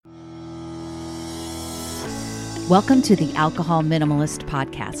Welcome to the Alcohol Minimalist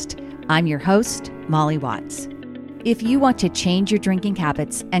Podcast. I'm your host, Molly Watts. If you want to change your drinking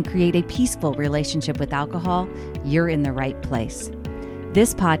habits and create a peaceful relationship with alcohol, you're in the right place.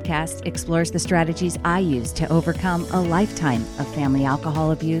 This podcast explores the strategies I use to overcome a lifetime of family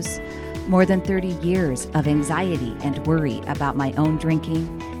alcohol abuse, more than 30 years of anxiety and worry about my own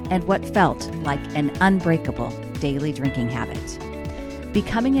drinking, and what felt like an unbreakable daily drinking habit.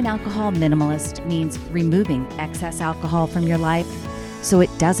 Becoming an alcohol minimalist means removing excess alcohol from your life so it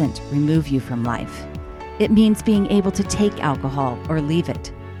doesn't remove you from life. It means being able to take alcohol or leave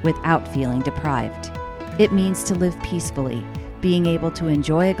it without feeling deprived. It means to live peacefully, being able to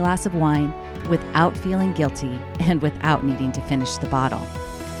enjoy a glass of wine without feeling guilty and without needing to finish the bottle.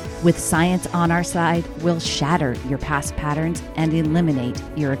 With science on our side, we'll shatter your past patterns and eliminate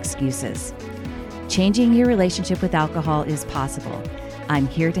your excuses. Changing your relationship with alcohol is possible. I'm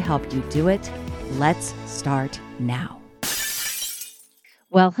here to help you do it. Let's start now.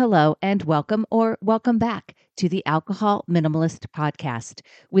 Well, hello and welcome back to the Alcohol Minimalist Podcast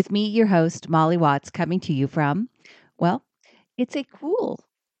with me, your host, Molly Watts, coming to you from, well, it's a cool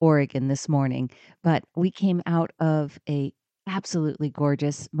Oregon this morning, but we came out of a absolutely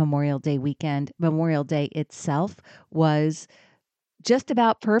gorgeous Memorial Day weekend. Memorial Day itself was just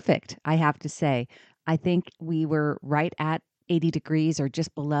about perfect, I have to say. I think we were right at 80 degrees or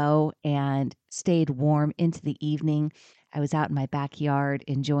just below and stayed warm into the evening. I was out in my backyard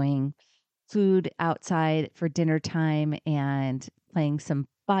enjoying food outside for dinner time and playing some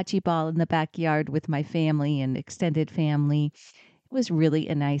bocce ball in the backyard with my family and extended family. It was really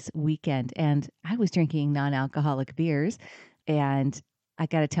a nice weekend, and I was drinking non-alcoholic beers. And I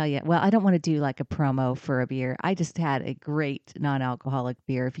got to tell you, well, I don't want to do like a promo for a beer. I just had a great non-alcoholic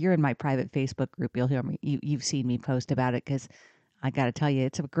beer. If you're in my private Facebook group, you'll hear me. You've seen me post about it because I got to tell you,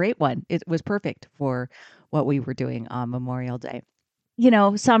 it's a great one. It was perfect for what we were doing on Memorial Day. You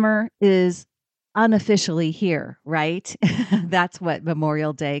know, summer is unofficially here, right? That's what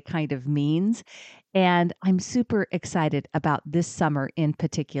Memorial Day kind of means. And I'm super excited about this summer in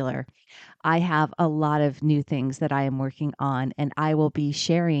particular. I have a lot of new things that I am working on, and I will be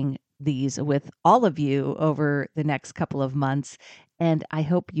sharing these with all of you over the next couple of months. And I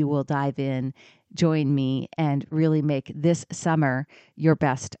hope you will dive in, join me, and really make this summer your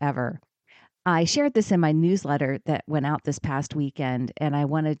best ever. I shared this in my newsletter that went out this past weekend, and I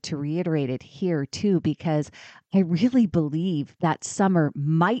wanted to reiterate it here too, because I really believe that summer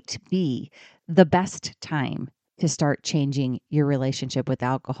might be the best time to start changing your relationship with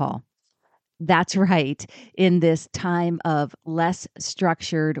alcohol. That's right. In this time of less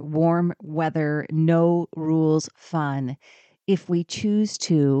structured, warm weather, no rules fun, if we choose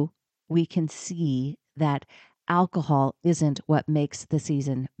to, we can see that alcohol isn't what makes the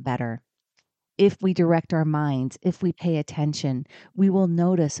season better. If we direct our minds, if we pay attention, we will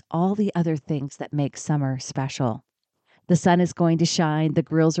notice all the other things that make summer special. The sun is going to shine, the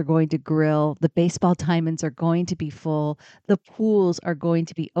grills are going to grill, the baseball diamonds are going to be full, the pools are going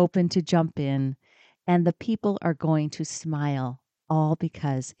to be open to jump in, and the people are going to smile, all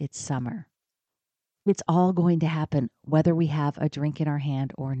because it's summer. It's all going to happen whether we have a drink in our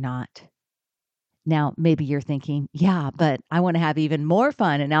hand or not. Now, maybe you're thinking, yeah, but I want to have even more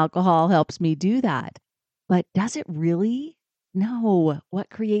fun and alcohol helps me do that. But does it really? No.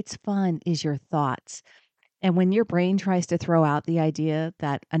 What creates fun is your thoughts. And when your brain tries to throw out the idea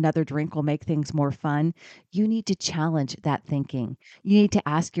that another drink will make things more fun, you need to challenge that thinking. You need to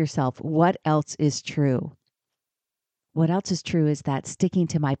ask yourself, what else is true? What else is true is that sticking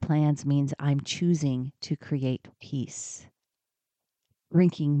to my plans means I'm choosing to create peace.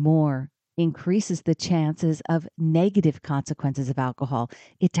 Drinking more increases the chances of negative consequences of alcohol.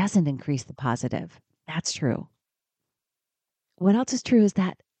 It doesn't increase the positive. That's true. What else is true is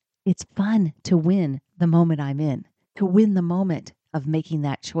that it's fun to win the moment I'm in, to win the moment of making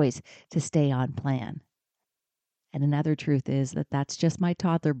that choice to stay on plan. And another truth is that that's just my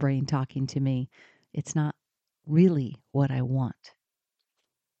toddler brain talking to me. It's not really what I want.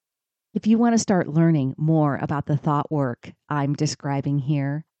 If you want to start learning more about the thought work I'm describing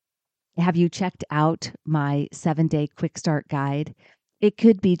here, have you checked out my 7-day quick start guide? It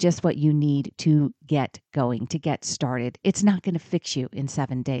could be just what you need to get going, to get started. It's not going to fix you in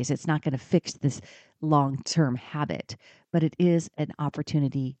 7 days. It's not going to fix this long-term habit, but it is an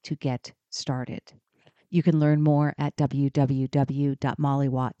opportunity to get started. You can learn more at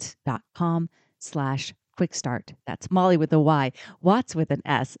www.mollywatts.com/quickstart. That's Molly with a Y, Watts with an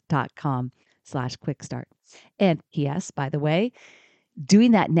S.com/quickstart. And P.S., by the way,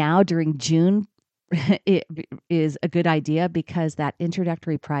 doing that now during June it is a good idea because that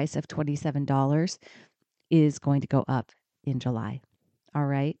introductory price of $27 is going to go up in July. All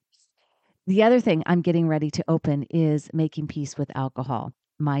right. The other thing I'm getting ready to open is Making Peace with Alcohol.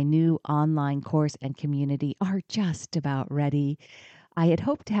 My new online course and community are just about ready. I had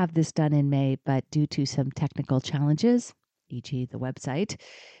hoped to have this done in May, but due to some technical challenges, e.g., the website,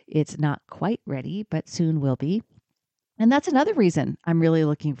 it's not quite ready, but soon will be. And that's another reason I'm really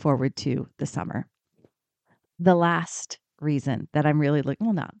looking forward to the summer. The last reason that I'm really looking,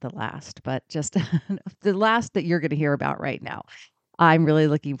 well, not the last, but just the last that you're going to hear about right now, I'm really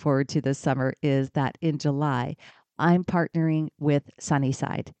looking forward to this summer is that in July, I'm partnering with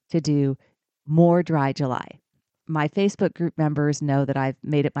Sunnyside to do More Dry July. My Facebook group members know that I've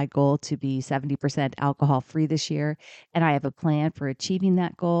made it my goal to be 70% alcohol free this year, and I have a plan for achieving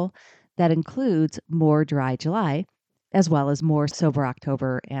that goal that includes More Dry July, as well as More Sober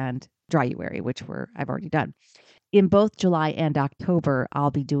October and Dryuary, which I've already done. In both July and October,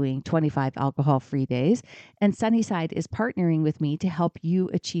 I'll be doing 25 alcohol-free days, and Sunnyside is partnering with me to help you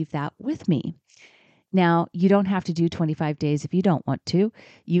achieve that with me. Now, you don't have to do 25 days if you don't want to.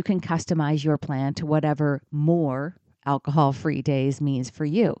 You can customize your plan to whatever more alcohol-free days means for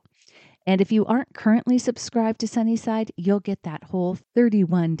you. And if you aren't currently subscribed to Sunnyside, you'll get that whole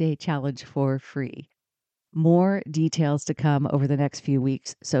 31-day challenge for free. More details to come over the next few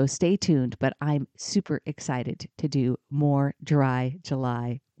weeks, so stay tuned, but I'm super excited to do More Dry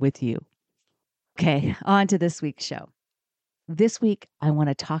July with you. Okay, on to this week's show. This week, I want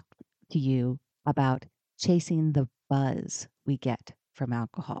to talk to you about chasing the buzz we get from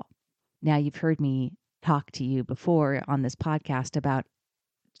alcohol. Now, you've heard me talk to you before on this podcast about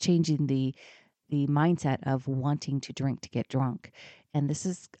changing the mindset of wanting to drink to get drunk. And this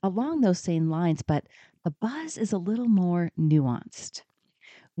is along those same lines, but the buzz is a little more nuanced.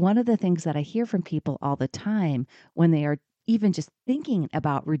 One of the things that I hear from people all the time when they are even just thinking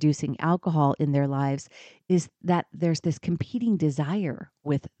about reducing alcohol in their lives is that there's this competing desire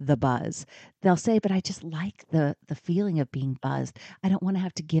with the buzz. They'll say, but I just like the feeling of being buzzed. I don't want to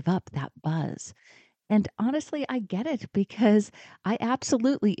have to give up that buzz. And honestly, I get it because I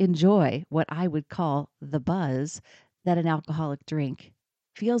absolutely enjoy what I would call the buzz that an alcoholic drink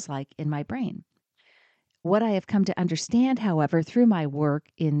feels like in my brain. What I have come to understand, however, through my work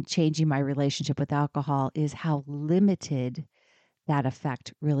in changing my relationship with alcohol is how limited that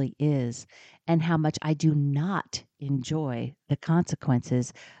effect really is and how much I do not enjoy the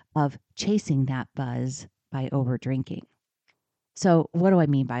consequences of chasing that buzz by over drinking. So, what do I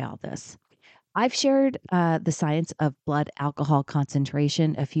mean by all this? I've shared the science of blood alcohol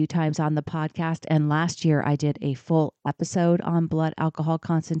concentration a few times on the podcast. And last year, I did a full episode on blood alcohol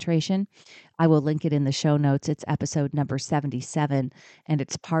concentration. I will link it in the show notes. It's episode number 77, and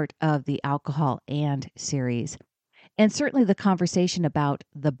it's part of the Alcohol and series. And certainly the conversation about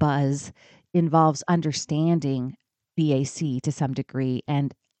the buzz involves understanding BAC to some degree,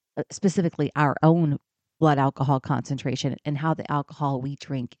 and specifically our own blood alcohol concentration and how the alcohol we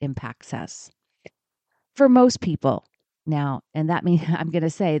drink impacts us. For most people now, and that means I'm going to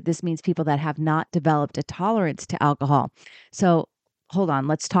say this means people that have not developed a tolerance to alcohol. So hold on,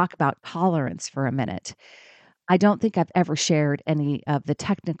 let's talk about tolerance for a minute. I don't think I've ever shared any of the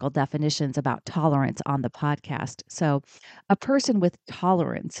technical definitions about tolerance on the podcast. So, a person with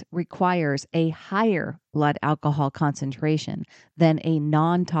tolerance requires a higher blood alcohol concentration than a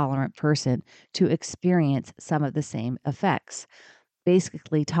non tolerant person to experience some of the same effects.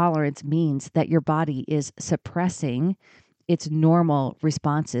 Basically, tolerance means that your body is suppressing its normal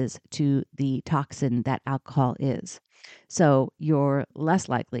responses to the toxin that alcohol is. So you're less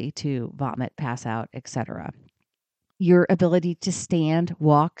likely to vomit, pass out, etc. Your ability to stand,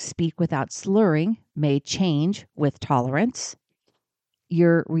 walk, speak without slurring may change with tolerance.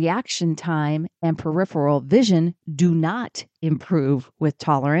 Your reaction time and peripheral vision do not improve with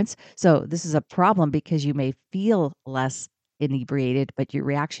tolerance. So this is a problem because you may feel less inebriated, but your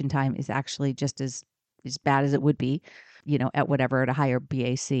reaction time is actually just as bad as it would be, at a higher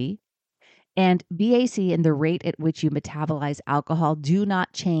BAC. And BAC and the rate at which you metabolize alcohol do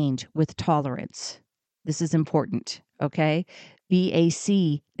not change with tolerance. This is important, okay?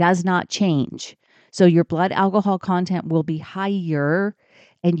 BAC does not change. So your blood alcohol content will be higher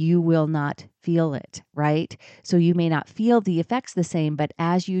and you will not feel it, right? So you may not feel the effects the same, but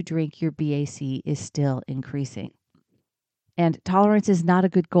as you drink, your BAC is still increasing. And tolerance is not a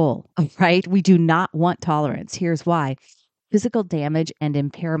good goal, right? We do not want tolerance. Here's why. Physical damage and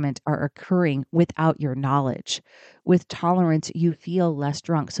impairment are occurring without your knowledge. With tolerance, you feel less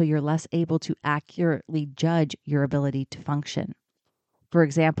drunk, so you're less able to accurately judge your ability to function. For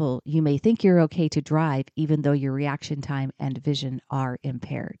example, you may think you're okay to drive even though your reaction time and vision are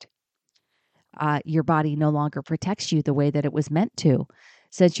impaired. your body no longer protects you the way that it was meant to.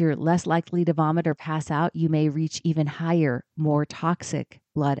 Since you're less likely to vomit or pass out, you may reach even higher, more toxic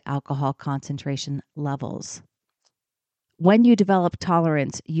blood alcohol concentration levels. When you develop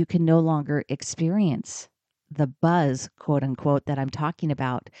tolerance, you can no longer experience the buzz, quote unquote, that I'm talking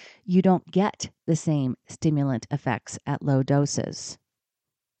about. You don't get the same stimulant effects at low doses.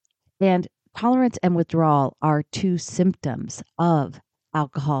 And tolerance and withdrawal are two symptoms of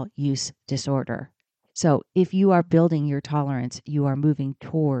alcohol use disorder. So if you are building your tolerance, you are moving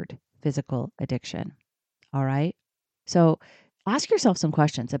toward physical addiction. All right. So ask yourself some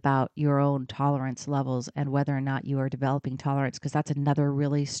questions about your own tolerance levels and whether or not you are developing tolerance, because that's another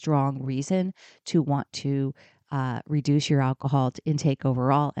really strong reason to want to reduce your alcohol intake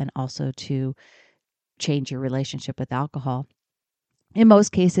overall and also to change your relationship with alcohol. In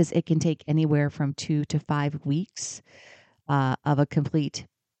most cases, it can take anywhere from 2 to 5 weeks of a complete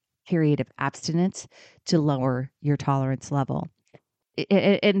period of abstinence to lower your tolerance level.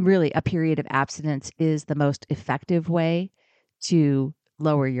 And really, a period of abstinence is the most effective way to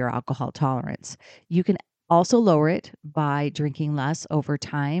lower your alcohol tolerance. You can also lower it by drinking less over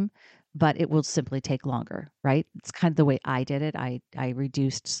time, but it will simply take longer, right? It's kind of the way I did it. I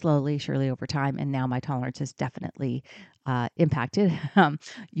reduced slowly, surely over time, and now my tolerance is definitely impacted.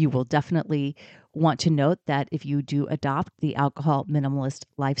 You will definitely want to note that if you do adopt the alcohol minimalist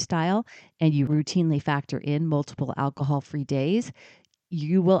lifestyle and you routinely factor in multiple alcohol-free days,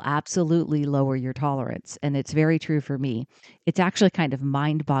 you will absolutely lower your tolerance. And it's very true for me. It's actually kind of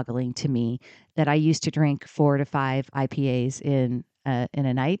mind-boggling to me that I used to drink 4 to 5 IPAs in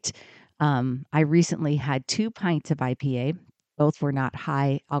a night. I recently had 2 pints of IPA. Both were not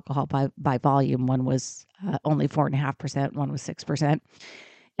high alcohol by volume. One was only 4.5%, one was 6%.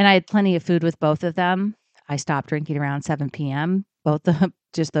 And I had plenty of food with both of them. I stopped drinking around 7 p.m., both of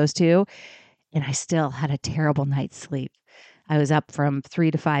just those two, and I still had a terrible night's sleep. I was up from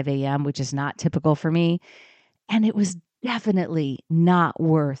 3 to 5 a.m., which is not typical for me. And it was definitely not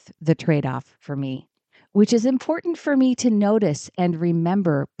worth the trade off for me, which is important for me to notice and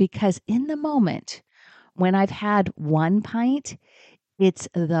remember, because in the moment when I've had 1 pint, it's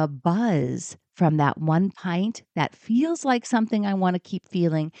the buzz from that 1 pint that feels like something I want to keep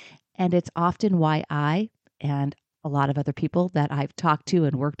feeling. And it's often why I and a lot of other people that I've talked to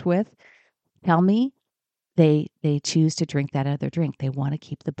and worked with tell me they choose to drink that other drink. They want to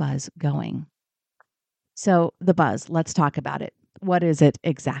keep the buzz going. So the buzz, let's talk about it. What is it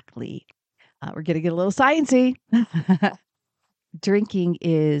exactly? We're going to get a little sciencey. Drinking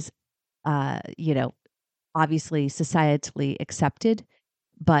is, you know, obviously societally accepted,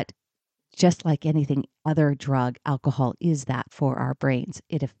 but just like anything other drug, alcohol is that for our brains.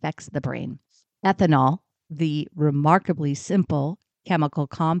 It affects the brain. Ethanol, the remarkably simple chemical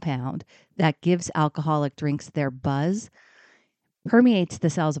compound that gives alcoholic drinks their buzz, permeates the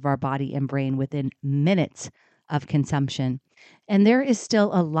cells of our body and brain within minutes of consumption. And there is still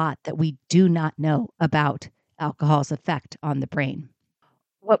a lot that we do not know about alcohol's effect on the brain.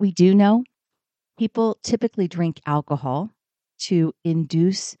 What we do know, people typically drink alcohol to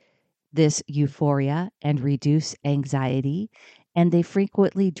induce this euphoria and reduce anxiety, and they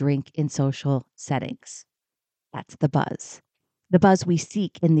frequently drink in social settings. That's the buzz. The buzz we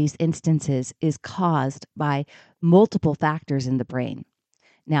seek in these instances is caused by multiple factors in the brain.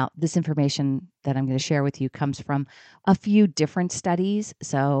 Now, this information that I'm going to share with you comes from a few different studies.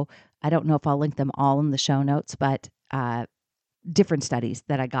 So I don't know if I'll link them all in the show notes, but different studies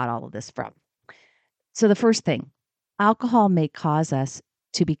that I got all of this from. So the first thing, alcohol may cause us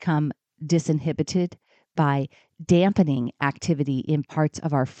to become disinhibited by dampening activity in parts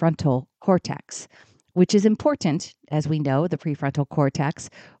of our frontal cortex, which is important, as we know, the prefrontal cortex,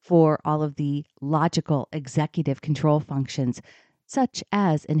 for all of the logical executive control functions, such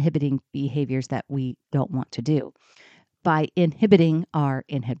as inhibiting behaviors that we don't want to do. By inhibiting our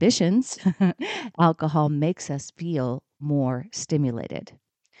inhibitions, alcohol makes us feel more stimulated.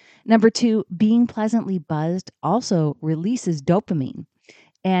 Number two, being pleasantly buzzed also releases dopamine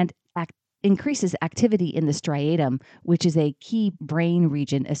and increases activity in the striatum, which is a key brain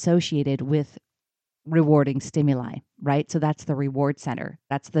region associated with rewarding stimuli, right? So that's the reward center.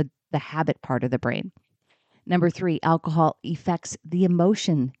 That's the habit part of the brain. Number three, alcohol affects the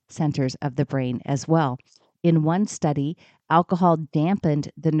emotion centers of the brain as well. In one study, alcohol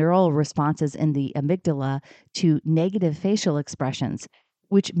dampened the neural responses in the amygdala to negative facial expressions,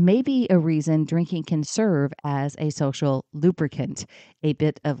 which may be a reason drinking can serve as a social lubricant, a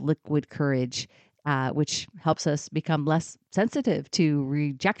bit of liquid courage, which helps us become less sensitive to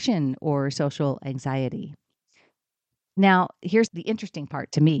rejection or social anxiety. Now, here's the interesting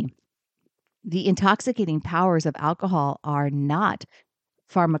part to me. The intoxicating powers of alcohol are not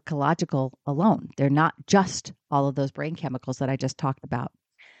pharmacological alone. They're not just all of those brain chemicals that I just talked about.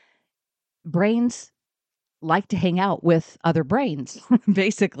 Brains like to hang out with other brains,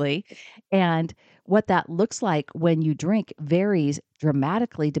 basically. And what that looks like when you drink varies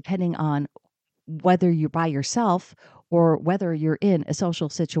dramatically depending on whether you're by yourself or whether you're in a social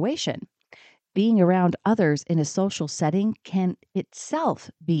situation. Being around others in a social setting can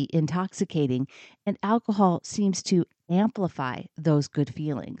itself be intoxicating, and alcohol seems to amplify those good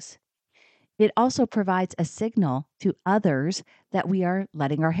feelings. It also provides a signal to others that we are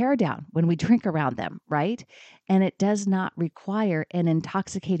letting our hair down when we drink around them, right? And it does not require an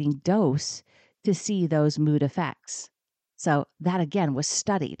intoxicating dose to see those mood effects. So, that again was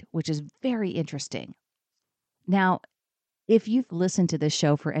studied, which is very interesting. Now, if you've listened to this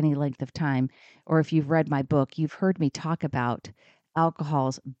show for any length of time, or if you've read my book, you've heard me talk about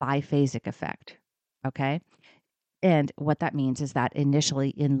alcohol's biphasic effect. Okay. And what that means is that initially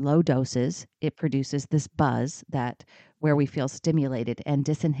in low doses, it produces this buzz that where we feel stimulated and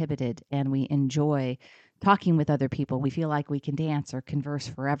disinhibited and we enjoy talking with other people. We feel like we can dance or converse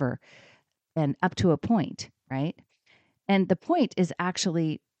forever and up to a point, right? And the point is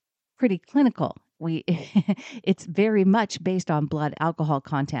actually pretty clinical. We it's very much based on blood alcohol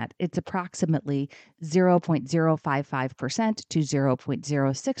content. It's approximately 0.055% to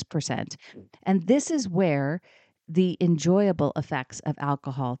 0.06%. And this is where the enjoyable effects of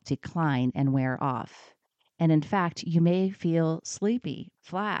alcohol decline and wear off. And in fact, you may feel sleepy,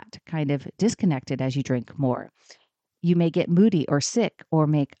 flat, kind of disconnected as you drink more. You may get moody or sick or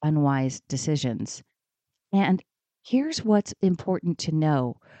make unwise decisions. And here's what's important to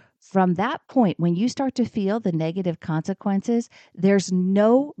know. From that point, when you start to feel the negative consequences, there's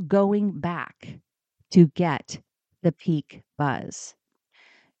no going back to get the peak buzz.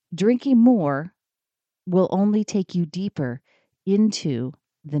 Drinking more will only take you deeper into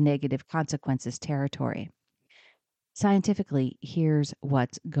the negative consequences territory. Scientifically, here's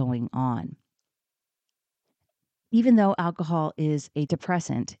what's going on. Even though alcohol is a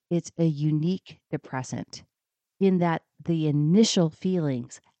depressant, it's a unique depressant in that the initial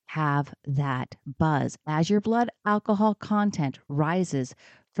feelings have that buzz. As your blood alcohol content rises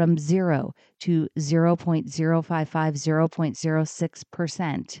from 0 to 0.055,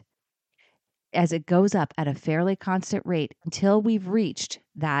 0.06%, as it goes up at a fairly constant rate until we've reached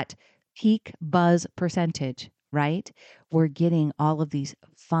that peak buzz percentage, right? We're getting all of these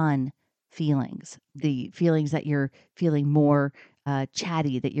fun feelings, the feelings that you're feeling more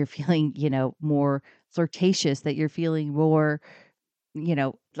chatty, that you're feeling, more flirtatious, that you're feeling more,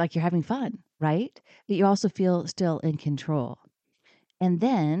 like you're having fun, right? But you also feel still in control. And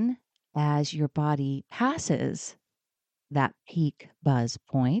then as your body passes that peak buzz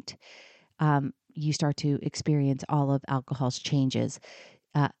point, you start to experience all of alcohol's changes.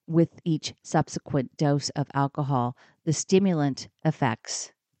 With each subsequent dose of alcohol, the stimulant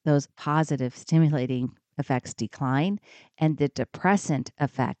effects, those positive stimulating effects decline, and the depressant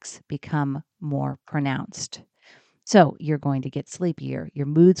effects become more pronounced. So you're going to get sleepier. Your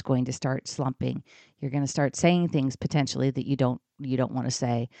mood's going to start slumping. You're going to start saying things potentially that you don't want to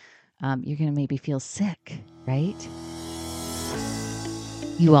say. You're going to maybe feel sick, right?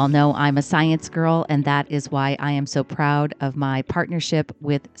 You all know I'm a science girl, and that is why I am so proud of my partnership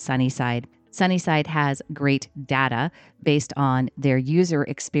with Sunnyside. Sunnyside has great data based on their user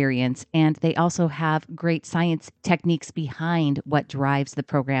experience, and they also have great science techniques behind what drives the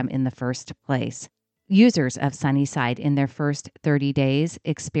program in the first place. Users of Sunnyside in their first 30 days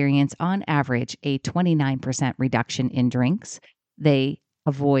experience, on average, a 29% reduction in drinks. They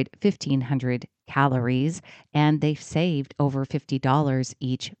avoid 1,500 calories, and they've saved over $50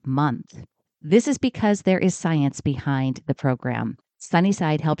 each month. This is because there is science behind the program.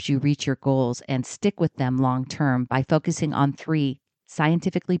 Sunnyside helps you reach your goals and stick with them long term by focusing on 3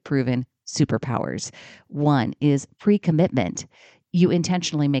 scientifically proven superpowers. One is pre-commitment. You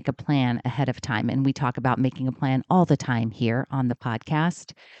intentionally make a plan ahead of time, and we talk about making a plan all the time here on the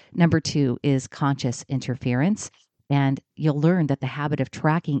podcast. Number 2 is conscious interference. And you'll learn that the habit of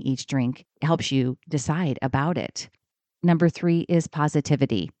tracking each drink helps you decide about it. Number 3 is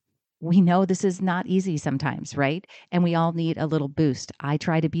positivity. We know this is not easy sometimes, right? And we all need a little boost. I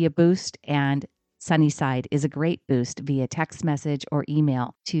try to be a boost, and Sunnyside is a great boost via text message or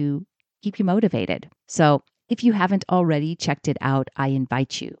email to keep you motivated. So if you haven't already checked it out, I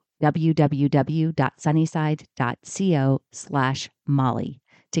invite you, www.sunnyside.co/Molly,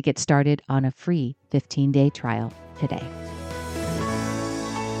 to get started on a free 15-day trial today.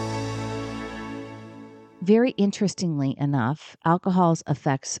 Very interestingly enough, alcohol's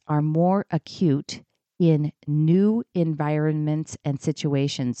effects are more acute in new environments and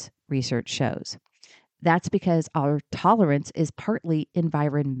situations, research shows. That's because our tolerance is partly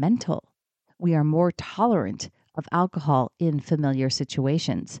environmental. We are more tolerant of alcohol in familiar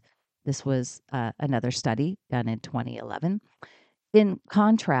situations. This was another study done in 2011. In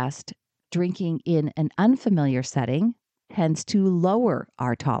contrast, drinking in an unfamiliar setting tends to lower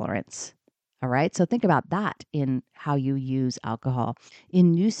our tolerance. All right. So think about that in how you use alcohol.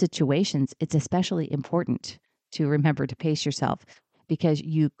 In new situations, it's especially important to remember to pace yourself because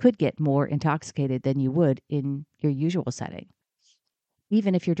you could get more intoxicated than you would in your usual setting,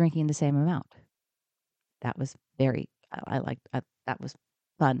 even if you're drinking the same amount. That was I liked that was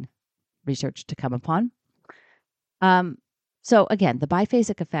fun research to come upon. So again, the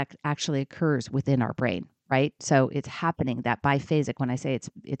biphasic effect actually occurs within our brain, right? So it's happening that biphasic. When I say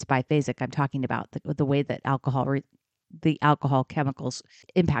it's biphasic, I'm talking about the way that the alcohol chemicals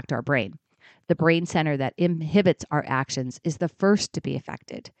impact our brain. The brain center that inhibits our actions is the first to be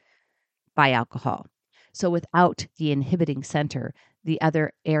affected by alcohol. So without the inhibiting center, the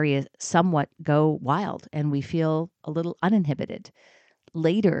other areas somewhat go wild and we feel a little uninhibited.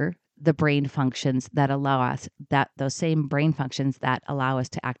 Later, the brain functions that allow us, that those same brain functions that allow us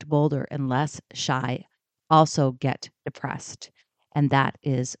to act bolder and less shy, also get depressed. And that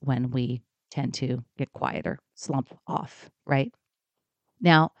is when we tend to get quieter, slump off, right?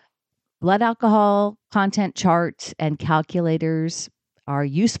 Now, blood alcohol content charts and calculators are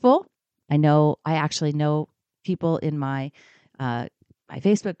useful. I actually know people in my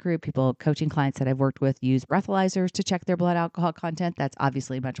Facebook group, people coaching clients that I've worked with use breathalyzers to check their blood alcohol content. That's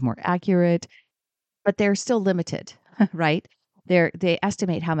obviously much more accurate, but they're still limited, right? They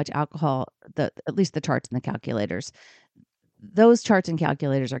estimate how much alcohol, at least the charts and the calculators. Those charts and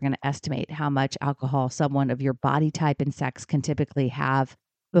calculators are going to estimate how much alcohol someone of your body type and sex can typically have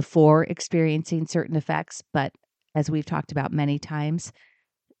before experiencing certain effects. But as we've talked about many times,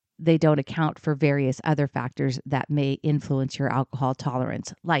 they don't account for various other factors that may influence your alcohol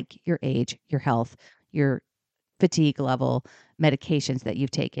tolerance, like your age, your health, your fatigue level, medications that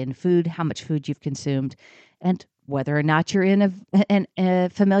you've taken, food, how much food you've consumed, and whether or not you're in a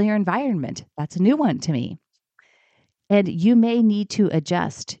familiar environment. That's a new one to me. And you may need to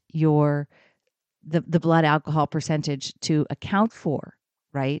adjust the blood alcohol percentage to account for,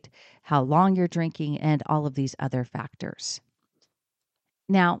 right, how long you're drinking and all of these other factors.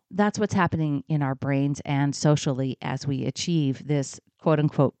 Now, that's what's happening in our brains and socially as we achieve this quote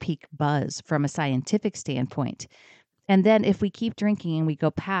unquote peak buzz from a scientific standpoint. And then if we keep drinking and we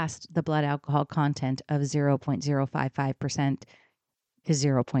go past the blood alcohol content of 0.055% to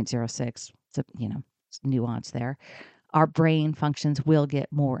 0.06, so, it's nuance there, our brain functions will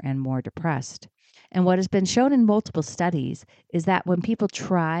get more and more depressed. And what has been shown in multiple studies is that when people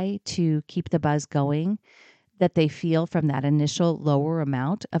try to keep the buzz going, that they feel from that initial lower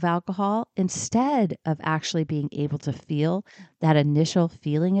amount of alcohol, instead of actually being able to feel that initial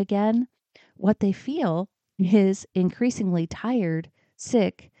feeling again, what they feel is increasingly tired,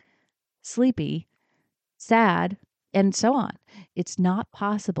 sick, sleepy, sad, and so on. It's not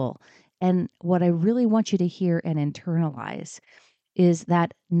possible. And what I really want you to hear and internalize is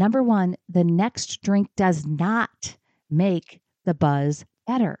that number one, the next drink does not make the buzz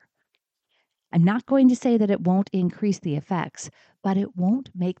better. I'm not going to say that it won't increase the effects, but it won't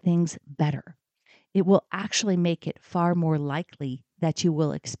make things better. It will actually make it far more likely that you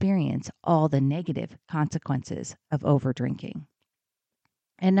will experience all the negative consequences of overdrinking.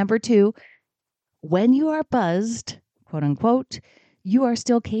 And number two, when you are buzzed, quote unquote, you are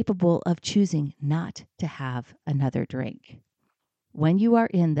still capable of choosing not to have another drink. When you are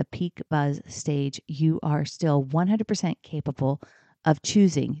in the peak buzz stage, you are still 100% capable of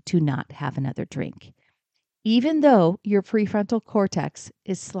choosing to not have another drink. Even though your prefrontal cortex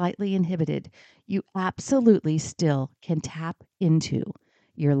is slightly inhibited, you absolutely still can tap into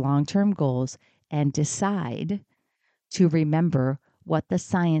your long-term goals and decide to remember what the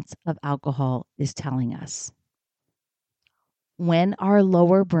science of alcohol is telling us. When our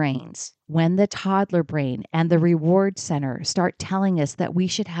lower brains, when the toddler brain and the reward center start telling us that we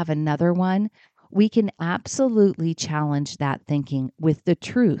should have another one, we can absolutely challenge that thinking with the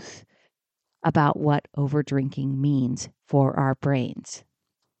truth about what overdrinking means for our brains.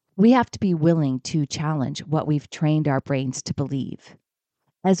 We have to be willing to challenge what we've trained our brains to believe,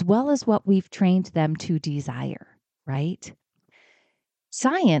 as well as what we've trained them to desire, right?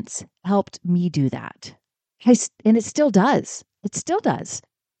 Science helped me do that. And it still does. It still does.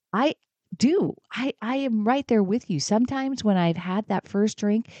 I do. I am right there with you. Sometimes when I've had that first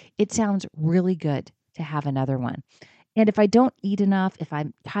drink, it sounds really good. to have another one. And if I don't eat enough, if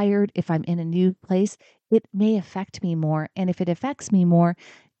I'm tired, if I'm in a new place, it may affect me more. And if it affects me more,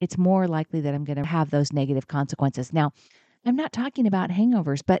 it's more likely that I'm going to have those negative consequences. Now, I'm not talking about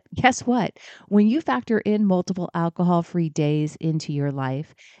hangovers, but guess what? When you factor in multiple alcohol-free days into your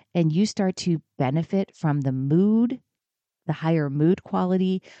life and you start to benefit from the mood, the higher mood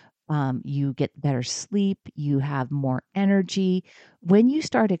quality, you get better sleep, you have more energy. When you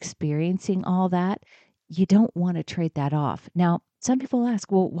start experiencing all that, you don't want to trade that off. Now, some people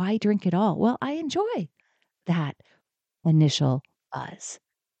ask, well, why drink it all? Well, I enjoy that initial buzz.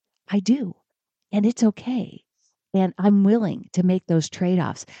 I do. And it's okay. And I'm willing to make those trade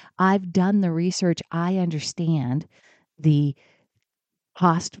offs. I've done the research. I understand the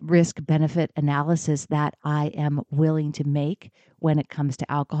cost risk benefit analysis that I am willing to make when it comes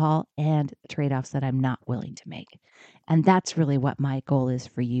to alcohol and the trade-offs that I'm not willing to make. And that's really what my goal is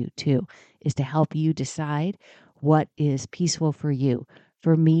for you too, is to help you decide what is peaceful for you.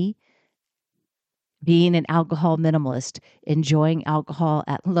 For me, being an alcohol minimalist, enjoying alcohol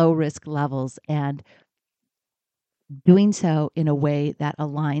at low risk levels and doing so in a way that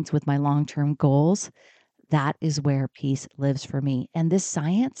aligns with my long-term goals, that is where peace lives for me. And this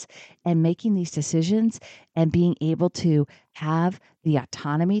science and making these decisions and being able to have the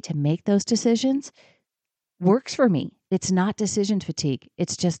autonomy to make those decisions works for me. It's not decision fatigue.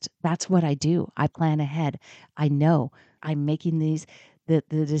 It's just that's what I do. I plan ahead. I know I'm making the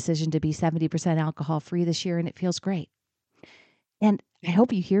decision to be 70% alcohol free this year, and it feels great. And I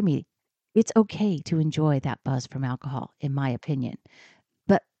hope you hear me. It's okay to enjoy that buzz from alcohol, in my opinion.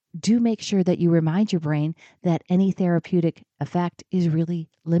 But do make sure that you remind your brain that any therapeutic effect is really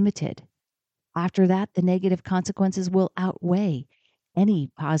limited. After that, the negative consequences will outweigh any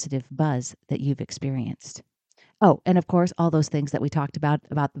positive buzz that you've experienced. Oh, and of course, all those things that we talked about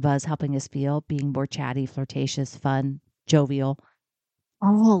the buzz helping us feel, being more chatty, flirtatious, fun, jovial,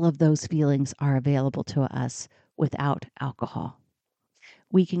 all of those feelings are available to us without alcohol.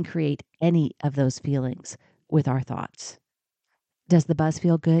 We can create any of those feelings with our thoughts. Does the buzz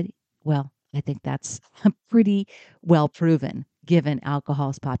feel good? Well, I think that's pretty well proven given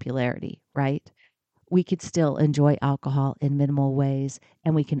alcohol's popularity, right? We could still enjoy alcohol in minimal ways,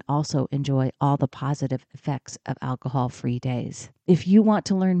 and we can also enjoy all the positive effects of alcohol-free days. If you want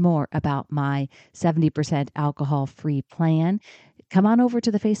to learn more about my 70% alcohol-free plan, come on over to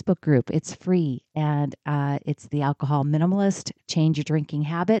the Facebook group. It's free, and it's the Alcohol Minimalist. Change your drinking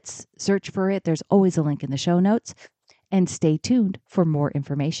habits. Search for it. There's always a link in the show notes. And stay tuned for more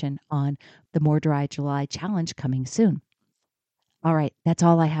information on the More Dry July Challenge coming soon. All right, that's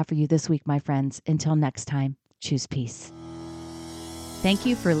all I have for you this week, my friends. Until next time, choose peace. Thank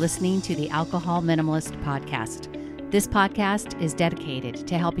you for listening to the Alcohol Minimalist Podcast. This podcast is dedicated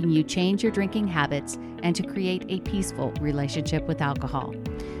to helping you change your drinking habits and to create a peaceful relationship with alcohol.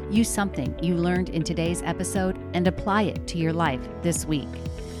 Use something you learned in today's episode and apply it to your life this week.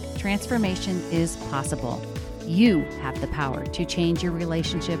 Transformation is possible. You have the power to change your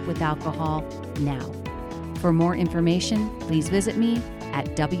relationship with alcohol now. For more information, please visit me at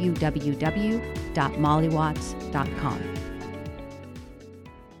www.mollywatts.com.